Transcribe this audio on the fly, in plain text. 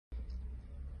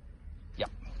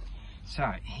So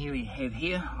here we have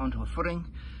onto a footing,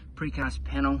 precast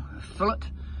panel, a fillet,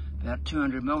 about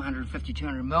 200mm, 150,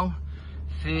 200mm.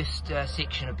 First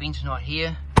section of bentonite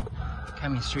here,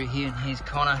 coming through here, and here's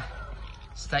Connor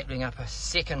stapling up a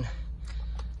second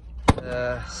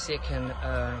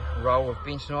roll of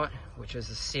bentonite, which is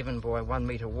a 7 by 1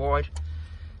 metre wide.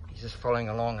 He's just following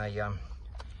along a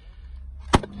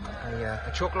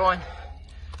chalk line.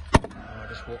 I'll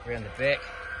just walk around the back.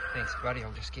 Thanks, buddy.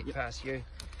 I'll just get past you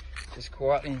just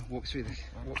quietly and walk through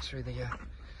the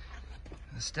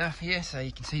stuff here, so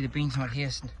you can see the bentonite here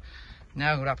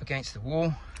nailed up against the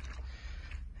wall.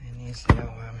 And there's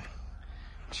our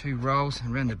 2 rolls,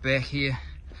 and around the back here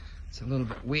it's a little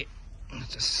bit wet. I'll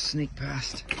just sneak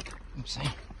past.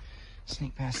 Oopsie,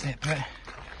 sneak past that bit.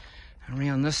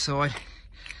 Around this side,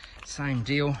 same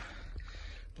deal.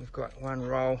 We've got 1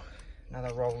 roll,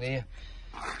 another roll there,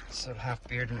 sort of half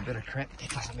buried in a bit of crap. That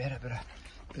doesn't matter,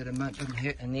 bit of mud doesn't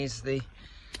hurt. And there's the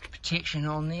protection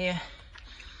on there,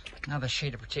 another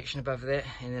sheet of protection above that,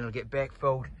 and then it'll get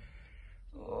backfilled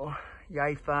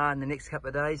yay far in the next couple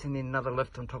of days, and then another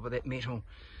lift on top of that metal.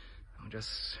 I'll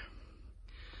just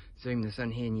zoom this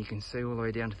in here and you can see all the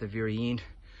way down to the very end,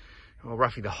 or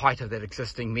roughly the height of that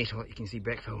existing metal that you can see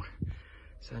backfilled.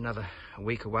 So another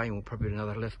week away and we'll probably do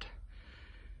another lift.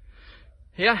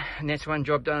 Yeah, and that's one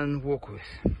job done in Warkworth,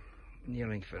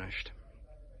 nearly finished.